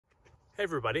Hey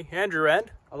everybody, Andrew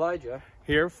and Elijah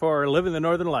here for Living the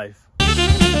Northern Life.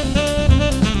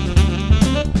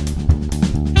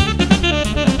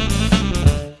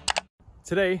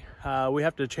 Today we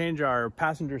have to change our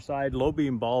passenger side low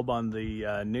beam bulb on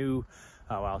the new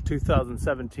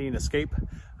 2017 Escape.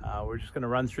 We're just going to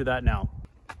run through that now.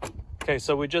 Okay,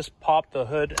 so we just popped the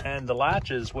hood and the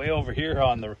latch is way over here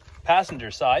on the passenger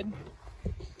side.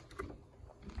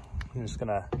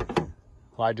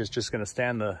 Elijah's just gonna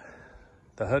stand the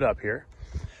hood up here.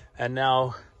 And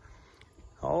now,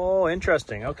 oh,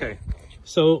 interesting. Okay,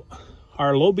 so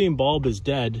our low beam bulb is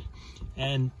dead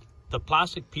and the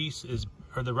plastic piece is,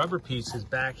 or the rubber piece is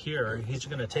back here. He's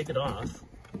gonna take it off.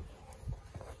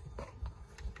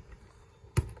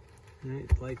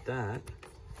 Right, like that.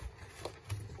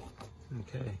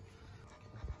 Okay.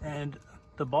 And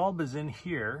the bulb is in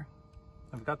here.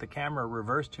 I've got the camera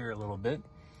reversed here a little bit.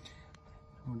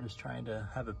 I'm just trying to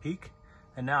have a peek.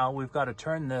 And now we've got to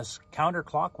turn this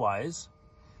counterclockwise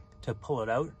to pull it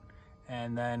out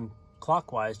and then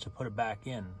clockwise to put it back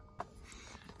in.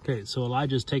 Okay, so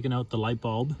Elijah's taken out the light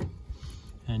bulb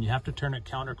and you have to turn it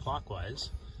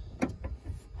counterclockwise.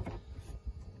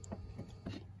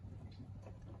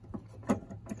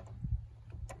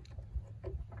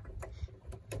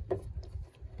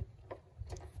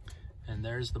 And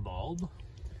there's the bulb.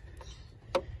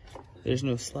 There's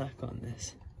no slack on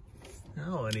this.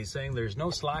 No, and he's saying there's no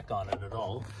slack on it at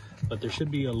all, but there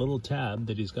should be a little tab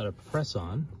that he's got to press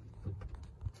on.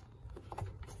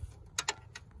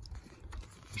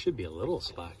 There should be a little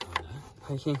slack on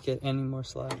that. I can't get any more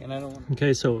slack, and I don't want to...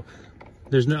 Okay, so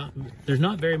there's not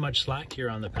very much slack here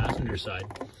on the passenger side,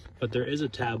 but there is a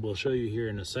tab we'll show you here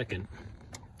in a second.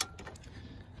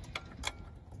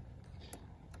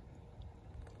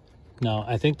 Now,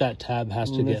 I think that tab has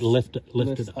to get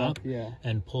lifted up yeah,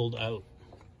 and pulled out.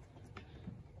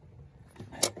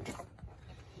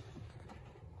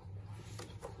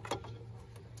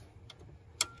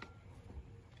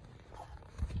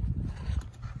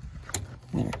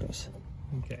 There it goes.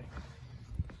 Okay.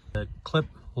 The clip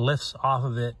lifts off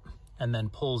of it and then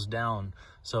pulls down.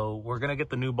 So we're gonna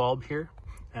get the new bulb here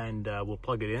and we'll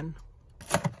plug it in.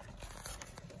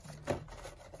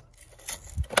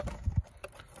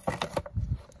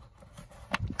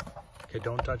 Okay,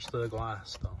 don't touch the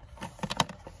glass though.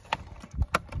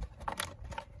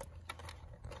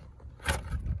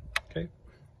 Okay.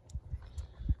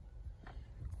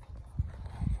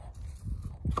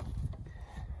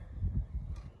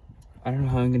 I don't know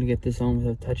how I'm gonna get this on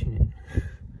without touching it.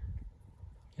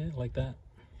 Yeah, like that.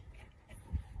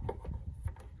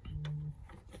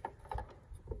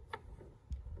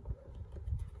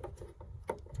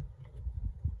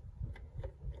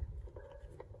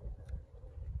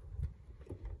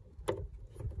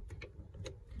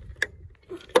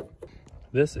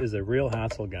 This is a real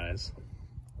hassle, guys.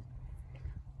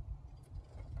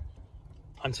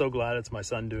 I'm so glad it's my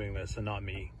son doing this and not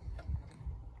me.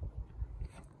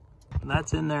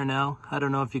 That's in there now. I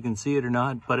don't know if you can see it or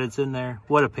not, but it's in there.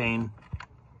 What a pain.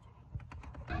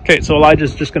 Okay, so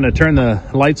Elijah's just gonna turn the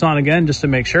lights on again just to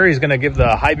make sure. He's gonna give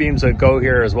the high beams a go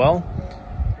here as well.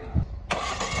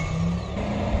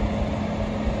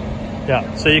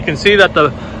 Yeah, so you can see that the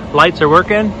lights are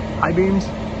working, high beams.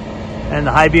 And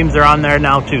the high beams are on there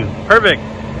now too. Perfect.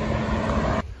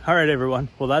 All right, everyone.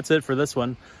 Well, that's it for this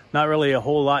one. Not really a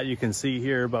whole lot you can see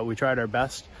here, but we tried our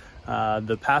best.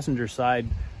 The passenger side,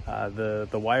 the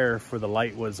wire for the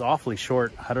light was awfully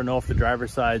short. I don't know if the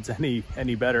driver's side's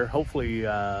any better. Hopefully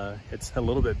it's a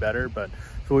little bit better, but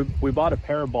so we bought a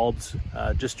pair of bulbs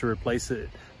just to replace it,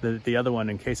 the other one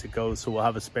in case it goes. So we'll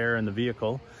have a spare in the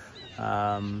vehicle.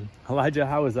 Elijah,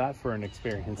 how was that for an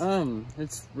experience?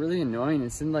 It's really annoying.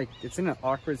 It's in an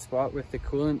awkward spot with the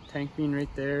coolant tank being right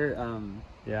there.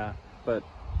 Yeah. But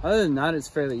other than that, it's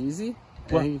fairly easy. I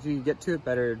think if you get to it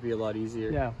better, it'd be a lot easier.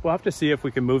 Yeah, we'll have to see if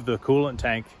we can move the coolant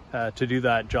tank to do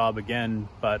that job again,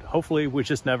 but hopefully we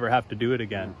just never have to do it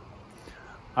again.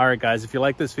 All right, guys, if you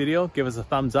like this video, give us a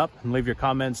thumbs up and leave your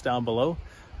comments down below.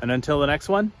 And until the next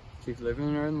one, keep living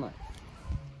the Northern Life.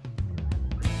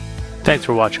 Thanks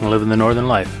for watching Living the Northern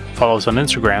Life. Follow us on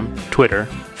Instagram, Twitter,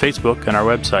 Facebook, and our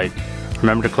website.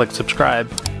 Remember to click subscribe,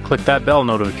 click that bell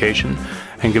notification,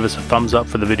 and give us a thumbs up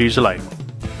for the videos you like.